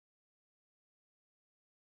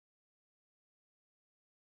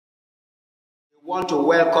We want to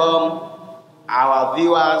welcome our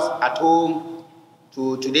viewers at home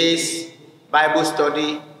to today's Bible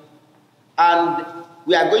study, and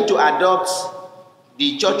we are going to adopt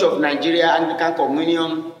the Church of Nigeria Anglican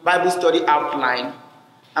Communion Bible study outline,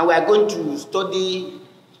 and we are going to study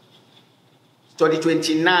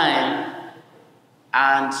 29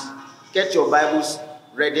 and get your Bibles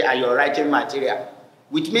ready and your writing material.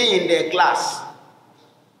 With me in the class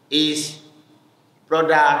is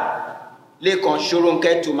Brother Lekon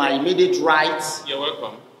Shoronke to my immediate right. You're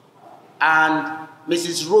welcome. And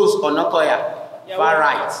Mrs. Rose Onokoya, far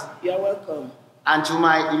right. You're welcome. And to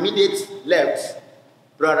my immediate left,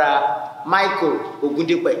 Brother Michael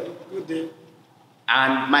Ogundipe. Good day.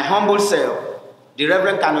 And my humble self, the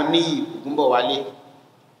Reverend Kanoni Ugumbowale.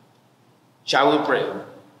 Shall we pray?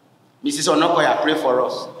 Mrs. Onokoya, pray for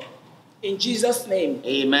us. In Jesus' name.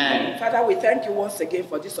 Amen. Father, we thank you once again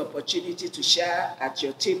for this opportunity to share at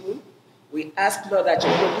your table. We ask, Lord, that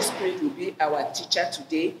your Holy Spirit will be our teacher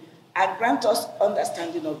today and grant us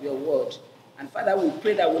understanding of your word. And Father, we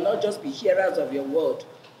pray that we'll not just be hearers of your word,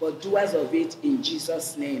 but doers of it in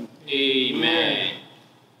Jesus' name. Amen.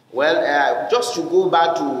 Well, just to go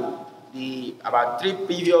back to the about 3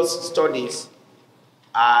 previous studies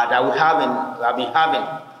that we have been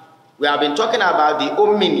having, we have been talking about the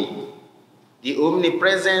omni, the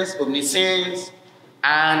omnipresence, omniscience,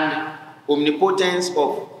 and omnipotence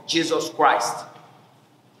of Jesus Christ.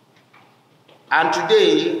 And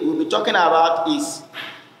today we'll be talking about his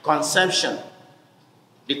conception,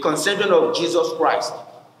 the conception of Jesus Christ,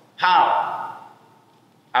 how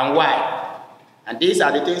and why. And these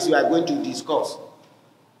are the things we are going to discuss.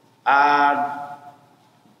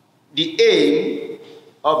 The aim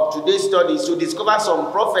of today's study is to discover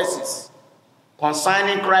some prophecies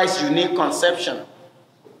concerning Christ's unique conception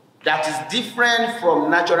that is different from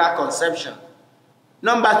natural conception.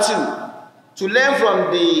 Number 2, to learn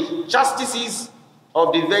from the chastities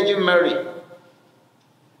of the Virgin Mary,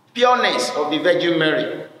 pureness of the Virgin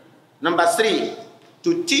Mary. Number 3,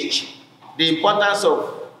 to teach the importance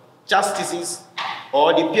of chastities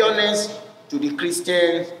or the pureness to the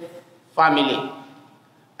Christian family.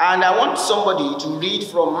 And I want somebody to read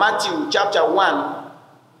from Matthew chapter 1,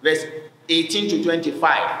 verse 18 to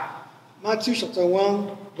 25. Matthew chapter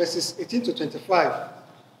 1, verses 18 to 25.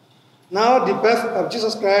 Now the birth of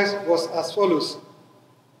Jesus Christ was as follows.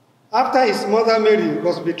 After his mother Mary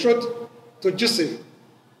was betrothed to Joseph,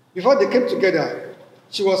 before they came together,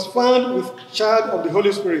 she was found with child of the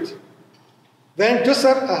Holy Spirit. Then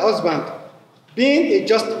Joseph, her husband, being a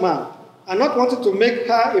just man, and not wanting to make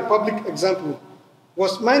her a public example,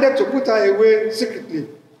 was minded to put her away secretly.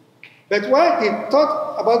 But while he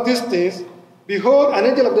thought about these things, behold, an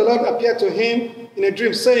angel of the Lord appeared to him in a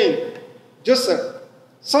dream, saying, Joseph,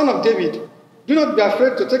 son of David, do not be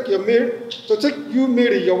afraid to take you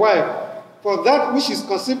Mary, your wife, for that which is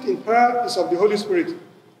conceived in her is of the Holy Spirit.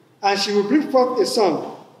 And she will bring forth a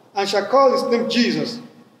son, and shall call his name Jesus,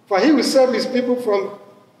 for he will save his people from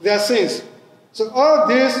their sins. So all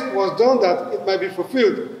this was done that it might be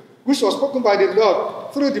fulfilled, which was spoken by the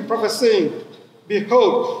Lord through the prophet, saying,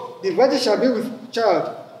 Behold, the virgin shall be with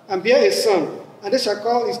child, and bear a son, and they shall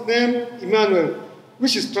call his name Emmanuel,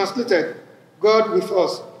 which is translated, God with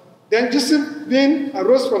us. Then Joseph, being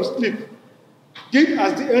arose from sleep, did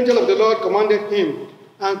as the angel of the Lord commanded him,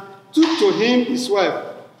 and took to him his wife,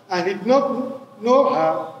 and he did not know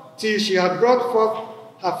her till she had brought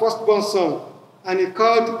forth her firstborn son, and he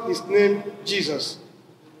called his name Jesus.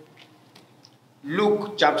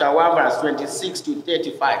 Luke chapter 1, verse 26 to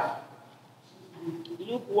 35.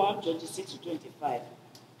 Luke 1, 26 to 25.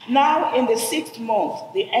 Now in the 6th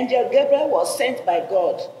month, the angel Gabriel was sent by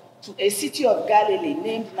God to a city of Galilee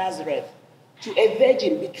named Nazareth, to a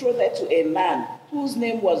virgin betrothed to a man whose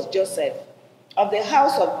name was Joseph, of the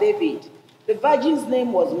house of David. The virgin's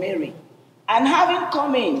name was Mary. And having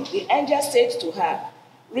come in, the angel said to her,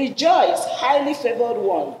 Rejoice, highly favored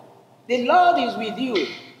one. The Lord is with you.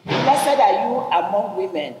 Blessed are you among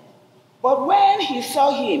women. But when he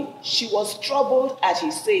saw him, she was troubled at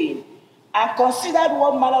his saying, and considered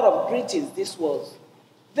what manner of greetings this was.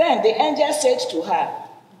 Then the angel said to her,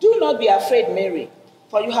 Do not be afraid, Mary,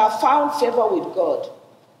 for you have found favor with God.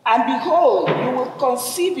 And behold, you will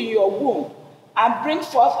conceive in your womb, and bring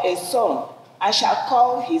forth a son, and shall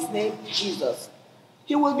call his name Jesus.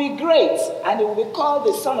 He will be great, and he will be called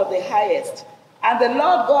the Son of the Highest. And the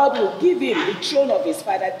Lord God will give him the throne of his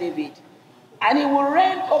father David. And he will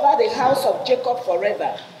reign over the house of Jacob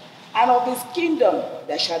forever, and of his kingdom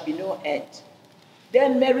there shall be no end.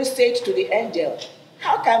 Then Mary said to the angel,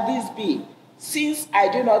 How can this be, since I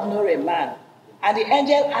do not know a man? And the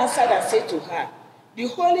angel answered and said to her, The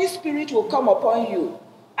Holy Spirit will come upon you,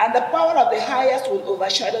 and the power of the highest will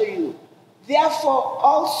overshadow you. Therefore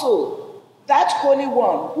also that Holy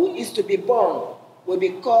One who is to be born will be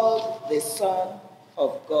called the Son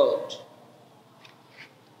of God.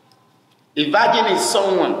 A virgin is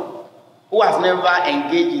someone who has never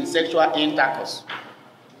engaged in sexual intercourse.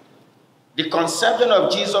 The conception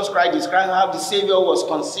of Jesus Christ describes how the Savior was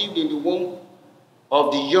conceived in the womb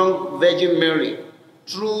of the young Virgin Mary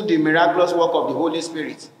through the miraculous work of the Holy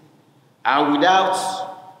Spirit, and without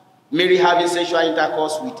Mary having sexual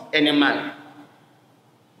intercourse with any man.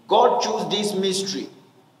 God chose this mystery,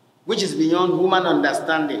 which is beyond human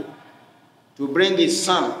understanding, to bring his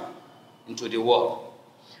Son into the world.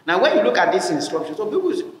 Now, when you look at this instruction,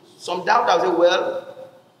 some doubters say, well,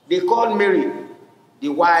 they called Mary the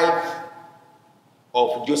wife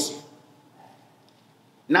of Joseph.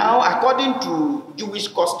 Now, according to Jewish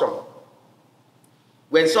custom,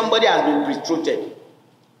 when somebody has been betrothed,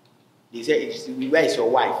 they say, where is your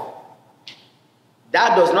wife?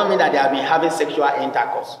 That does not mean that they have been having sexual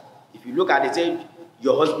intercourse. If you look at it, they say,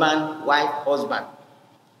 your husband, wife, husband.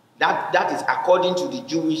 That is according to the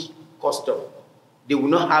Jewish custom. They will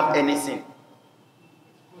not have anything.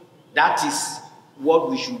 That is what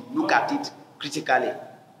we should look at it critically.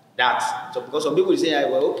 So because some people say,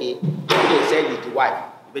 well, okay, they said it's the wife,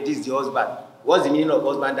 but it's the husband. What's the meaning of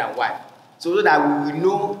husband and wife? So that we will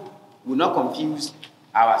know, we will not confuse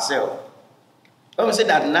ourselves. But we say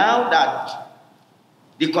that now that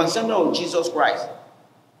the conception of Jesus Christ,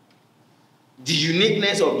 the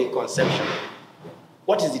uniqueness of the conception,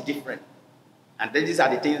 what is the difference? And these are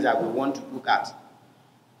the things that we want to look at.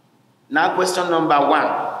 Now, question number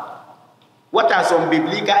 1. What are some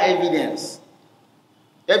biblical evidences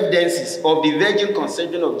of the virgin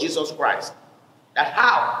conception of Jesus Christ? That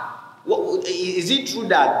is it true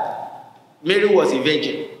that Mary was a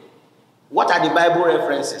virgin? What are the Bible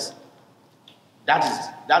references?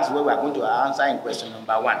 That's where we are going to answer in question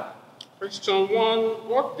number 1. Question 1,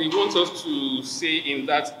 what they want us to say in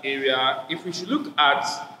that area, if we should look at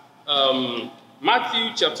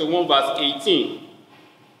Matthew chapter 1 verse 18,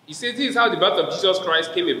 he says this is how the birth of Jesus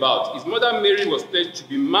Christ came about. His mother Mary was pledged to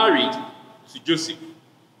be married to Joseph.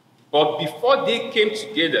 But before they came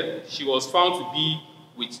together, she was found to be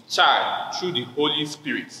with child through the Holy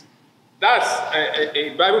Spirit. That's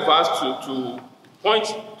a Bible verse to point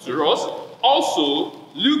to us. Also,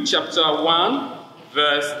 Luke chapter 1,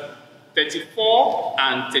 verse 34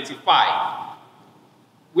 and 35,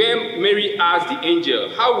 where Mary asked the angel,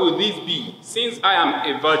 how will this be, since I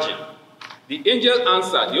am a virgin? The angel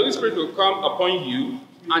answered, the Holy Spirit will come upon you,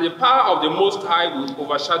 and the power of the Most High will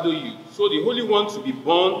overshadow you. So the Holy One to be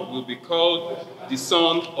born will be called the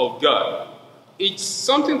Son of God. It's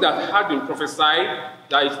something that had been prophesied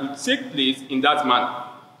that it would take place in that manner.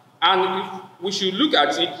 And if we should look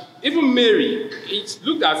at it, even Mary, it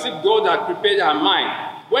looked as if God had prepared her mind.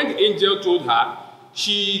 When the angel told her,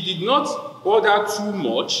 she did not bother too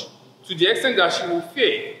much to the extent that she will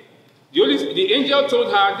fear. The angel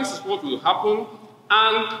told her this is what will happen.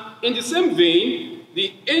 And in the same vein,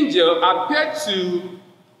 the angel appeared to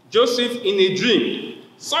Joseph in a dream,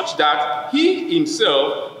 such that he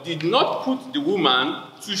himself did not put the woman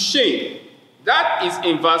to shame. That is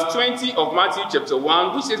in verse 20 of Matthew chapter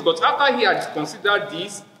 1, which says, but after he had considered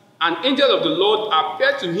this, an angel of the Lord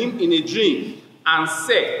appeared to him in a dream and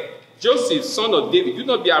said, Joseph, son of David, do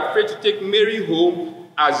not be afraid to take Mary home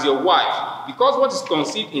as your wife, because what is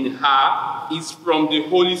conceived in her is from the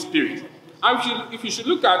Holy Spirit. And if you should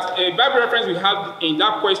look at a Bible reference we have in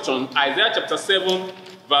that question, Isaiah chapter 7,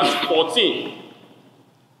 verse 14.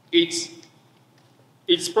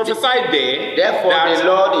 It's prophesied there. Therefore the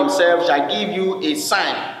Lord himself shall give you a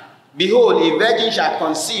sign. Behold, a virgin shall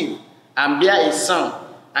conceive and bear a son,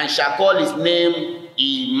 and shall call his name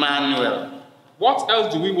Emmanuel. What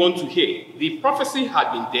else do we want to hear? The prophecy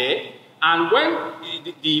had been there, and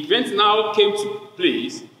when the event now came to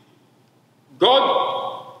place,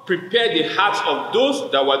 God prepared the hearts of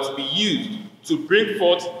those that were to be used to bring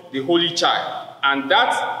forth the Holy Child. And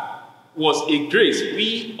that was a grace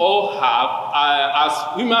we all have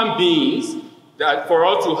as human beings, that for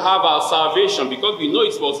us to have our salvation, because we know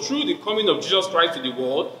it was through the coming of Jesus Christ to the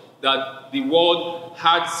world that the world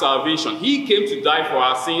had salvation. He came to die for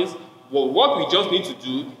our sins. Well, what we just need to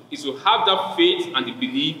do is to have that faith and the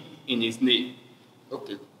belief in his name.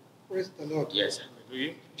 Okay. Praise the Lord. Yes.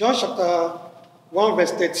 John chapter 1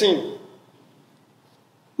 verse 13.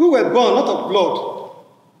 Who were born not of blood,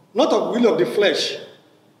 not of will of the flesh,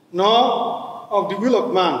 nor of the will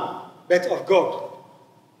of man, but of God.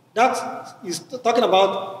 That is talking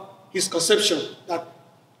about his conception, that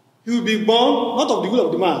he will be born not of the will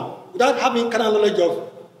of the man, without having carnal knowledge of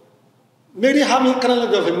Mary having carnal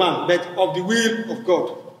knowledge of a man, but of the will of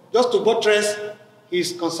God, just to buttress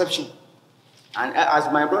his conception. And as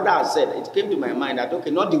my brother has said, it came to my mind that, okay,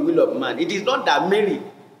 not the will of man. It is not that Mary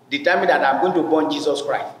determined that I'm going to born Jesus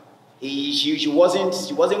Christ. She wasn't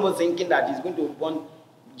even thinking that he's going to born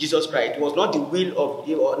Jesus Christ. It was not the will of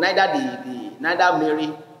neither Mary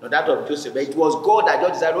nor that of Joseph. But it was God that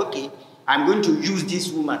just decided, okay, I'm going to use this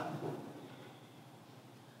woman.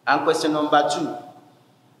 And question number 2.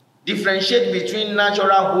 Differentiate between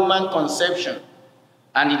natural human conception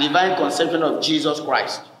and the divine conception of Jesus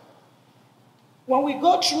Christ. When we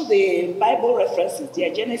go through the Bible references,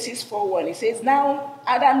 there, Genesis 4:1, it says, now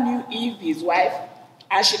Adam knew Eve, his wife,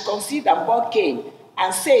 and she conceived and bore Cain,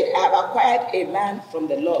 and said, I have acquired a man from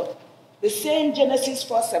the Lord. The same Genesis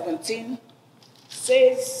 4:17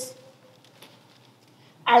 says,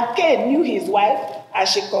 and Cain knew his wife, and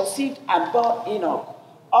she conceived and bore Enoch.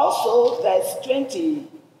 Also, verse 25.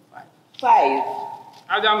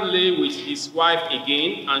 Adam lay with his wife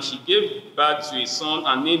again, and she gave birth to a son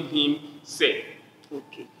and named him Seth.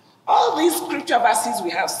 Okay. All these scripture verses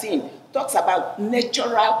we have seen talks about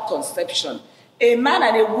natural conception. A man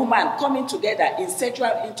and a woman coming together in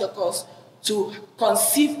sexual intercourse to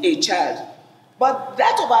conceive a child. But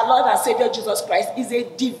that of our Lord and Savior Jesus Christ is a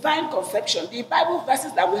divine conception. The Bible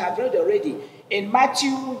verses that we have read already in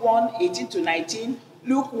Matthew 1:18-19,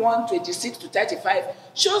 Luke 1:26-35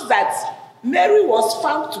 shows that Mary was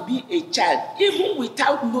found to be a child even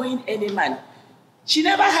without knowing any man. She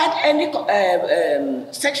never had any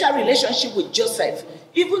sexual relationship with Joseph,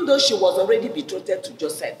 even though she was already betrothed to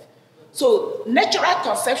Joseph. So natural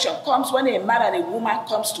conception comes when a man and a woman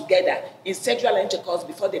comes together in sexual intercourse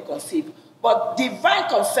before they conceive. But divine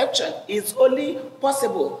conception is only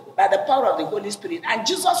possible by the power of the Holy Spirit. And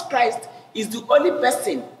Jesus Christ is the only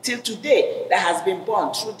person till today that has been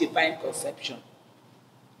born through divine conception.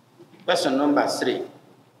 Question number 3.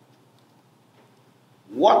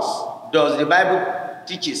 What does the Bible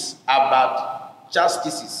teaches about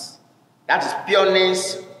chastities? That is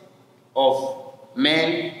pureness of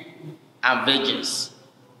men and virgins.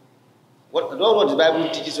 What the Bible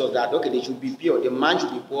teaches us that, okay, they should be pure. The man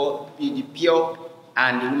should be pure,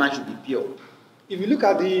 and the woman should be pure. If you look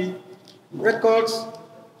at the records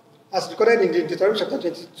as recorded in Deuteronomy chapter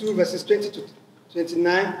 22, verses 20 to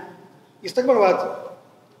 29, it's talking about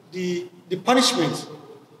the punishment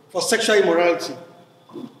for sexual immorality.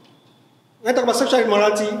 When I talk about sexual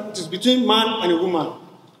immorality, it is between man and a woman.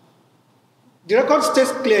 The record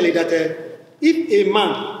states clearly that if a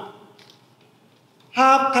man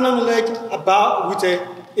have carnal knowledge with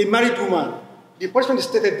a married woman, the punishment is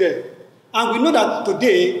stated there. And we know that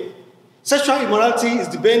today, sexual immorality is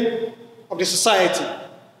the bane of the society.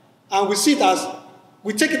 And we see it as,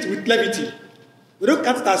 we take it with levity. We don't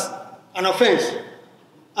count it as an offense.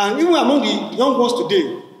 And even among the young ones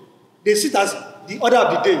today, they see it as the order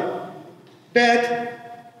of the day. But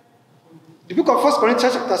the book of 1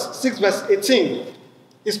 Corinthians chapter 6, verse 18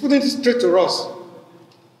 is putting it straight to us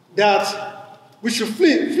that we should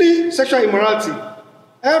flee sexual immorality.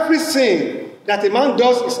 Every sin that a man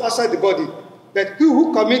does is outside the body, but he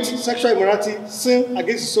who commits sexual immorality sins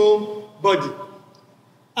against his own body.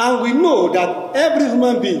 And we know that every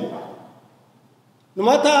human being, no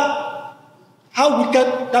matter how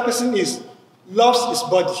wicked that person is, loves his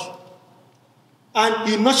body. And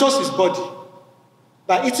he nurtures his body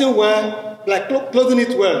by eating well, by clothing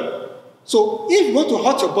it well. So if you want to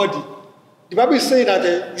hurt your body, the Bible is saying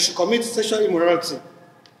that you should commit sexual immorality.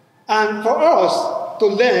 And for us to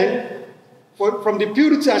learn from the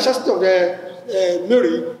purity and chastity of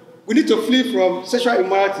Mary, we need to flee from sexual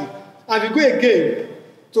immorality. And we go again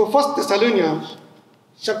to 1 Thessalonians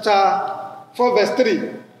chapter 4, verse 3.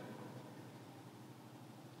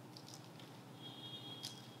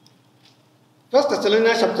 First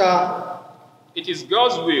Thessalonians chapter. It is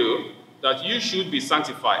God's will that you should be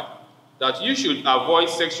sanctified, that you should avoid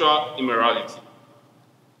sexual immorality.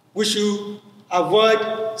 We should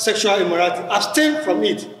avoid sexual immorality, abstain from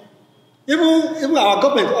it. Even our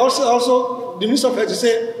government also the Minister of Health to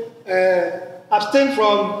say abstain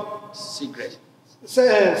from Secret.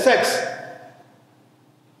 Sex.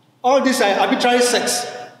 All this arbitrary sex,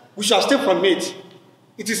 we should abstain from it.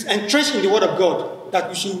 It is entrenched in the Word of God that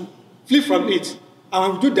we should flee from it. And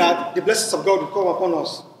when we do that, the blessings of God will come upon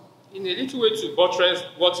us. In a little way to buttress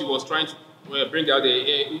what he was trying to bring out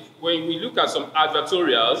there, when we look at some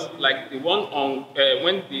advertorials, like the one on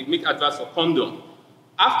when they make adverts for condom,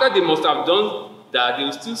 after they must have done that, they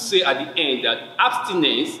will still say at the end that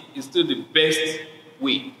abstinence is still the best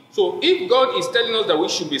way. So if God is telling us that we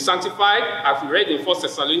should be sanctified, as we read in 1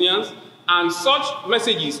 Thessalonians, and such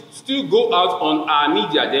messages still go out on our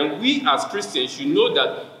media, then we as Christians should know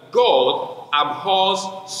that God abhors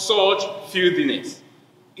such filthiness.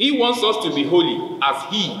 He wants us to be holy as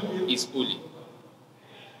he is holy.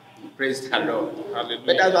 Praise the Lord. Hallelujah.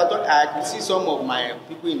 But as I thought, I could see some of my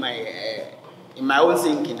people in my own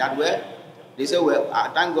thinking that, well, they say, well,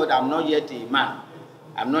 thank God I'm not yet a man.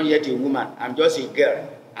 I'm not yet a woman. I'm just a girl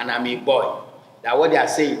and I'm a boy. That what they are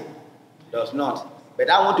saying does not. But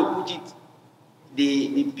I want to put it,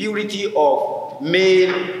 the purity of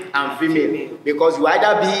male and female. Because you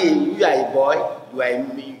either you are a boy,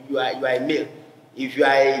 you are a male. If you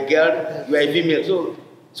are a girl, you are a female.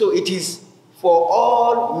 So it is for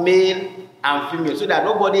all male and female, so that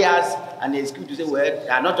nobody has an excuse to say, well, they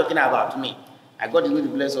are not talking about me. I God is going to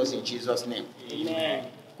bless us in Jesus' name. Amen.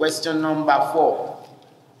 Question number 4.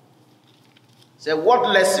 Say, what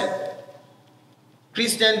lesson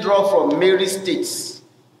Christians draw from Mary's states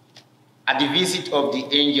at the visit of the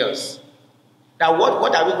angels? Now,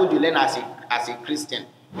 what are we going to learn as a Christian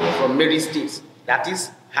from Mary's states? That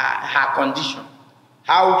is her condition,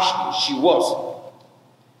 how she was.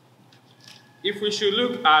 If we should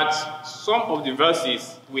look at some of the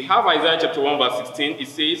verses, we have Isaiah chapter 1 verse 16. It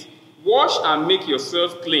says, wash and make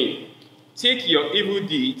yourselves clean. Take your evil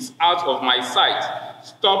deeds out of my sight.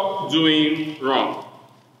 Stop doing wrong.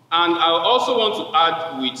 And I also want to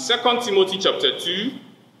add with 2 Timothy chapter 2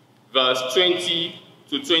 verse 20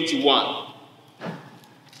 to 21.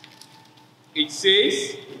 It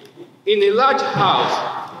says, in a large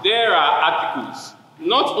house there are articles,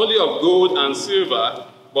 not only of gold and silver,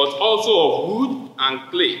 but also of wood and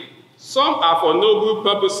clay. Some are for noble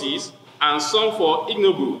purposes, and some for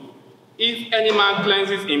ignoble. If any man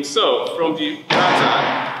cleanses himself from the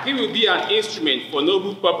latter, he will be an instrument for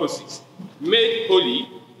noble purposes, made holy,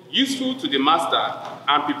 useful to the master,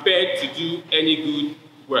 and prepared to do any good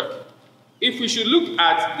work. If we should look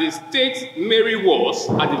at the state Mary was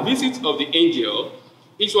at the visit of the angel,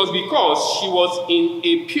 it was because she was in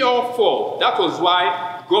a pure form. That was why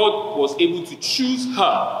God was able to choose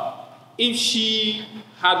her. If she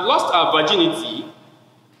had lost her virginity,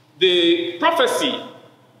 the prophecy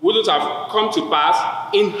wouldn't have come to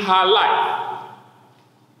pass in her life.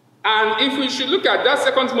 And if we should look at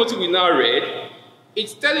that 2 Timothy we now read,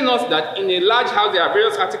 it's telling us that in a large house there are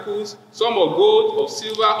various articles, some of gold, of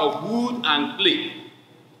silver, of wood, and clay.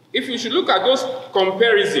 If we should look at those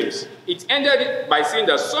comparisons, it ended by saying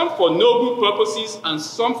that some for noble purposes and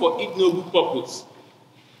some for ignoble purpose.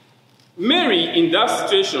 Mary, in that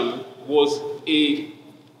situation, was a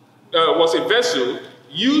vessel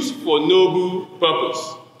used for noble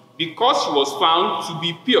purpose because she was found to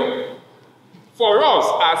be pure. For us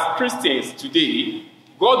as Christians today,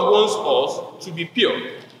 God wants us to be pure.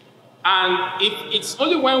 And it's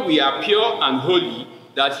only when we are pure and holy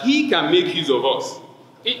that He can make use of us.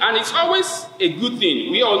 And it's always a good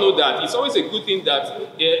thing. We all know that. It's always a good thing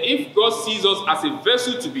that if God sees us as a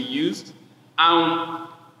vessel to be used, and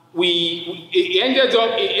He ends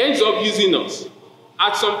up using us.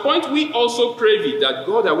 At some point, we also crave it that,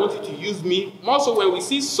 God, I want you to use me. More so when we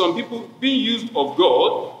see some people being used of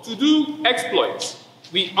God to do exploits.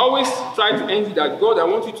 We always try to end it that, God, I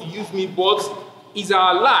want you to use me, but is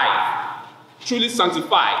our life truly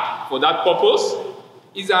sanctified for that purpose?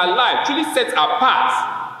 Is our life truly set apart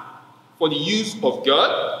for the use of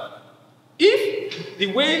God? If the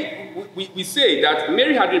way we say that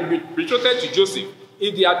Mary had been betrothed to Joseph,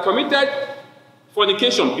 if they had committed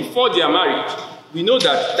fornication before their marriage, we know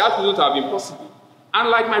that that wouldn't have been possible. And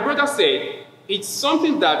like my brother said, it's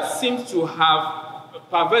something that seems to have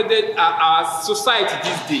pervaded our society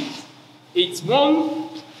these days. It's one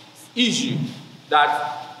issue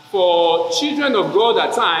that for children of God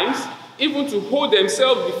at times, even to hold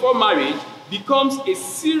themselves before marriage becomes a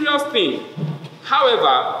serious thing.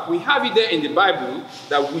 However, we have it there in the Bible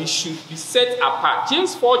that we should be set apart.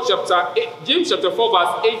 James chapter 4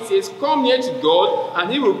 verse 8 says, come near to God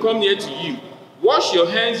and He will come near to you. Wash your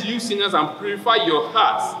hands, you sinners, and purify your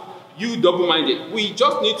hearts, you double-minded. We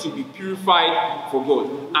just need to be purified for God.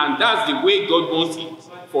 And that's the way God wants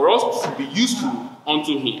it for us to be useful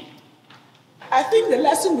unto Him. I think the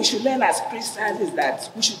lesson we should learn as Christians is that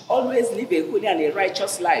we should always live a holy and a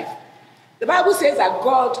righteous life. The Bible says that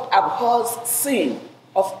God abhors sin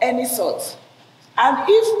of any sort. And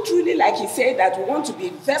if truly, like He said, that we want to be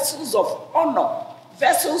vessels of honor,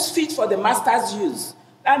 vessels fit for the Master's use,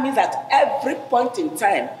 that means that every point in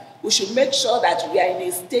time, we should make sure that we are in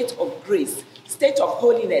a state of grace, state of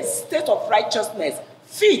holiness, state of righteousness,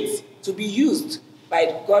 fit to be used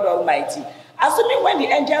by God Almighty. Assuming when the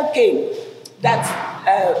angel came,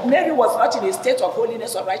 that Mary was not in a state of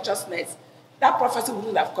holiness or righteousness, that prophecy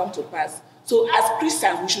wouldn't have come to pass. So as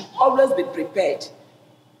Christians, we should always be prepared,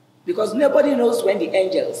 because nobody knows when the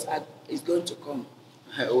angels is going to come.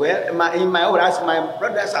 Well, in my own, as my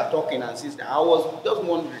brothers are talking and sisters, I was just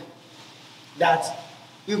wondering that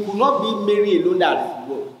it could not be Mary alone that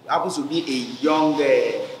happens to be a young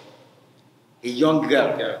girl.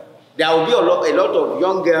 Yeah. There will be a lot of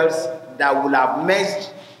young girls that will have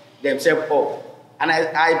messed themselves up. And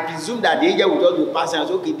I presume that the angel will just be passing and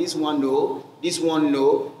say, okay, this one no, this one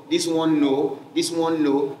no, this one no, this one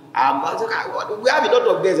no. We have a lot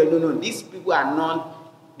of girls that no, these people are not,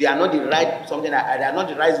 they are not the right something, they are not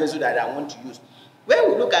the right vessel that I want to use.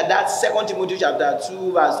 When we look at that 2 Timothy chapter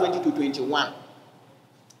 2, verse 20 to 21,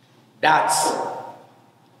 that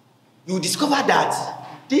you discover that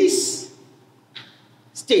this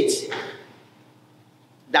state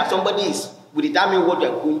that somebody is will determine what you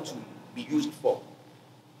are going to be used for.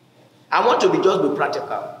 I want to be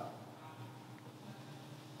practical.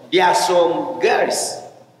 There are some girls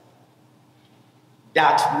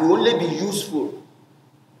that will only be useful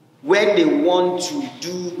when they want to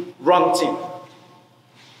do wrong thing.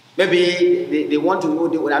 Maybe they want to know,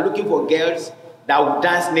 they are looking for girls that will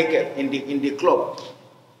dance naked in the club.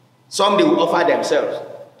 Some they will offer themselves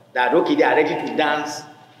that okay, they are ready to dance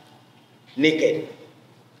naked.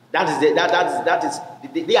 That is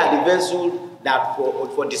they are the vessel that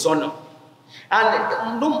for dishonor.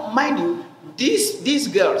 And don't mind you, these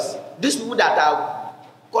girls, these people that are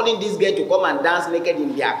calling this girl to come and dance naked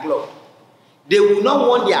in their club, they will not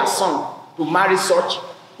want their son to marry such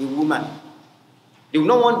a woman. They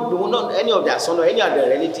will not any of their son or any of their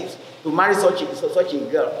relatives to marry such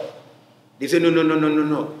a girl. They say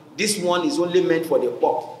no. This one is only meant for the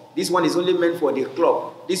pop. This one is only meant for the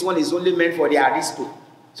club. This one is only meant for the aristo.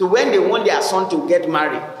 So when they want their son to get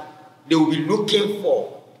married, they will be looking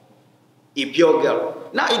for a pure girl.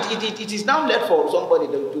 Now it is now left for somebody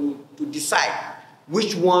to decide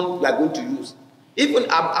which one we are going to use. Even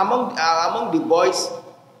among the boys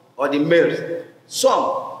or the males,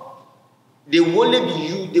 some they will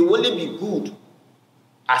only be good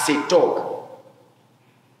as a dog.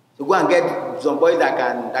 So go and get some boys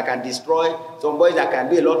that can destroy, some boys that can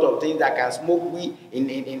do a lot of things, that can smoke weed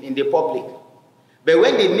in the public. But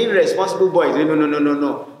when they need responsible boys,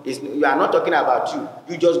 no. We are not talking about you.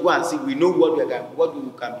 You just go and see. We know what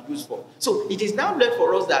you can be used for. So it is now left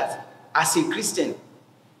for us that, as a Christian,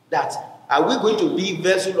 that are we going to be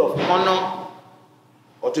vessel of honor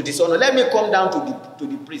or to dishonor? Let me come down to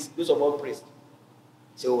the priest, those of all priests.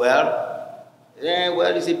 Say,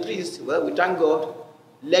 he's a priest. Well, we thank God.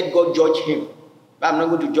 Let God judge him. But I'm not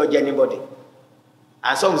going to judge anybody.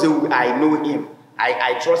 And some say, I know him.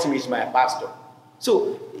 I trust him, he's my pastor.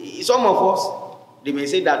 So some of us, they may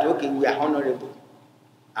say that, okay, we are honorable.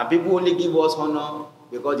 And people only give us honor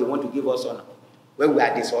because they want to give us honor when we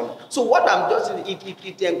are dishonored. So what I'm just saying,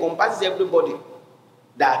 it encompasses everybody,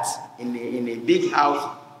 that in a big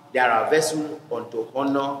house, there are vessels unto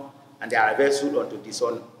honor and there are vessels unto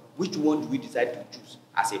dishonor. Which one do we decide to choose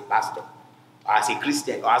as a pastor, or as a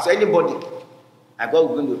Christian, or as anybody? And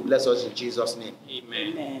God is going to bless us in Jesus' name.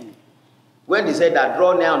 Amen. When they said that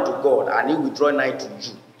draw near unto God, and he will draw nigh to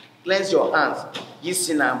you. Cleanse your hands, ye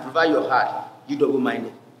sinner, and provide your heart, you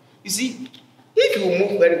double-minded. You see, if you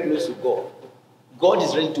move very close to God, God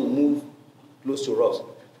is ready to move close to us.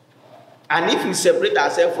 And if we separate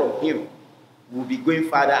ourselves from him, we'll be going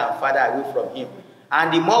farther and farther away from him.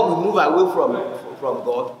 And the more we move away from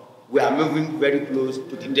God, we are moving very close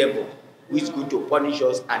to the devil, who is going to punish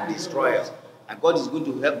us and destroy us. And God is going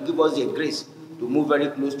to help give us the grace to move very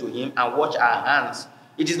close to him and watch our hands.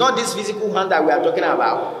 It is not this physical hand that we are talking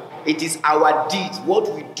about. It is our deeds,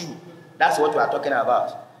 what we do. That's what we are talking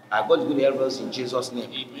about. And God is going to help us in Jesus'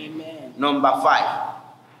 name. Amen. Number 5.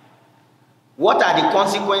 What are the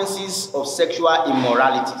consequences of sexual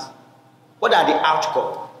immoralities? What are the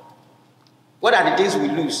outcomes? What are the things we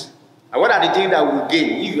lose? And what are the things that we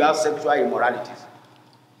gain if you have sexual immoralities?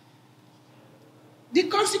 The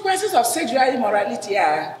consequences of sexual immorality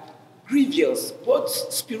are grievous, both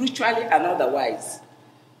spiritually and otherwise.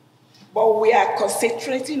 But we are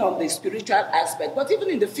concentrating on the spiritual aspect. But even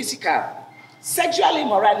in the physical, sexual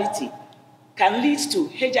immorality can lead to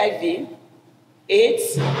HIV,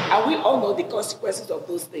 AIDS, and we all know the consequences of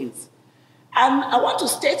those things. And I want to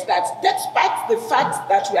state that despite the fact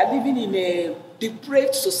that we are living in a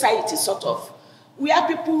depraved society, sort of, where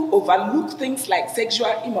people overlook things like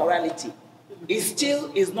sexual immorality, it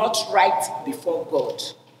still is not right before God.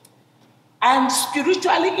 And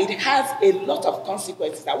spiritually, it has a lot of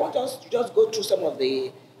consequences. I want us to just go through some of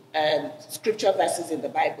the scripture verses in the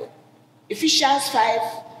Bible. Ephesians 5,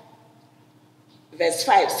 verse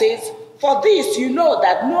 5 says, "For this you know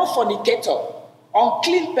that no fornicator,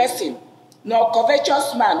 unclean person, nor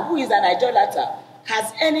covetous man who is an idolater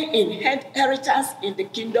has any inheritance in the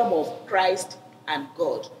kingdom of Christ and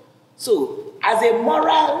God." So, as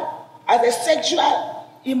a sexual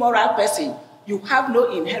immoral person, you have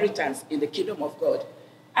no inheritance in the kingdom of God.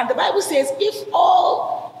 And the Bible says, if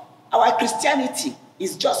all our Christianity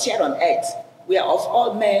is just here on earth, we are of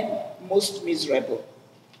all men most miserable.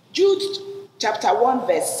 Jude chapter 1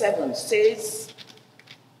 verse 7 says,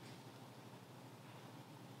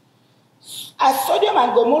 "As Sodom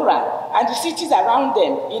and Gomorrah and the cities around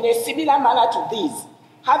them in a similar manner to these,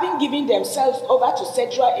 having given themselves over to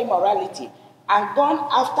sexual immorality and gone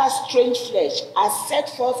after strange flesh, are set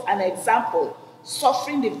forth an example,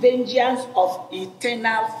 suffering the vengeance of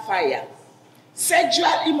eternal fire."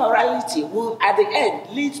 Sexual immorality will at the end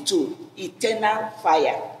lead to eternal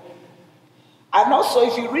fire. And also,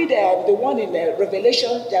 if you read the one in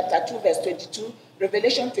Revelation chapter 2 verse 22,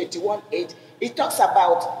 Revelation 21:8, it talks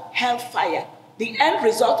about hellfire. The end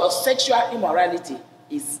result of sexual immorality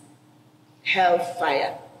is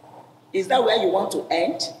hellfire. Is that where you want to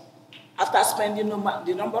end? After spending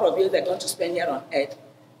the number of years they're going to spend here on earth,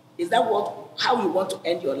 is that how you want to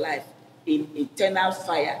end your life? In eternal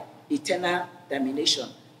fire, eternal damnation.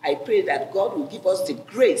 I pray that God will give us the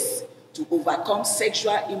grace to overcome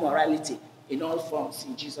sexual immorality in all forms,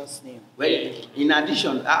 in Jesus' name. Well, in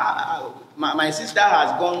addition, my sister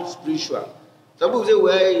has gone spiritual. Some people say,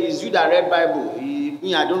 well, it's you that read Bible.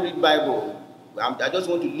 Me, I don't read Bible. I just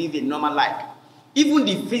want to live a normal life. Even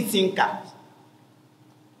the free thinkers,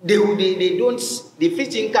 they don't. The free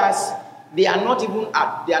thinkers, they are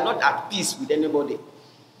not at peace with anybody.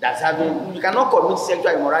 You cannot commit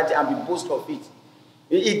sexual immorality and be boast of it.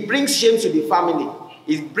 It brings shame to the family.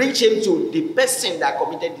 It brings shame to the person that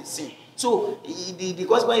committed the sin. So the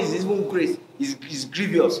consequence is even great. It's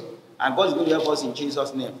grievous, and God is going to help us in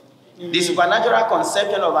Jesus' name. Mm-hmm. The supernatural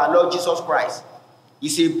conception of our Lord Jesus Christ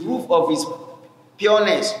is a proof of His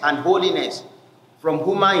pureness and holiness from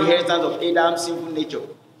human inheritance of Adam's sinful nature.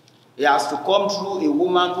 He has to come through a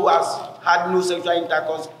woman who has had no sexual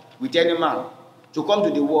intercourse with any man to come to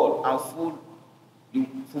the world and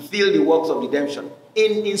fulfill the works of redemption.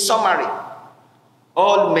 In summary,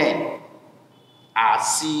 all men are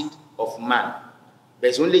seed of man.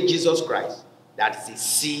 There's only Jesus Christ that is the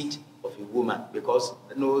seed of a woman, because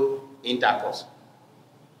no intercourse.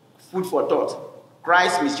 Food for thought.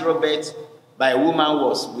 Christ's mysterious birth by a woman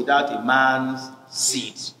was without a man's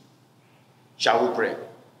seed. Shall we pray?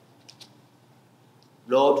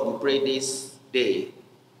 Lord, we pray this day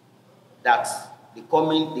that the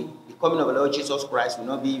coming of the Lord Jesus Christ will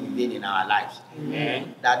not be in vain in our lives.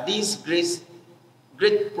 Amen. That this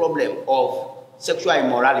great problem of sexual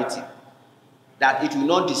immorality, that it will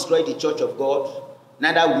not destroy the church of God,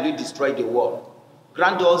 neither will it destroy the world.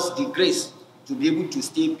 Grant us the grace to be able to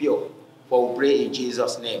stay pure, for we pray in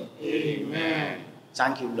Jesus' name. Amen.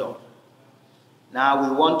 Thank you, Lord. Now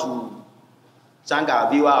we want to thank our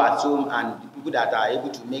viewers at home and the people that are able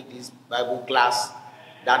to make this Bible class,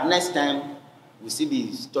 that next time we'll still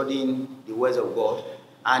be studying the words of God.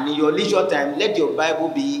 And in your leisure time, let your Bible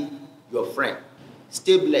be your friend.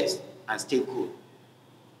 Stay blessed and stay cool.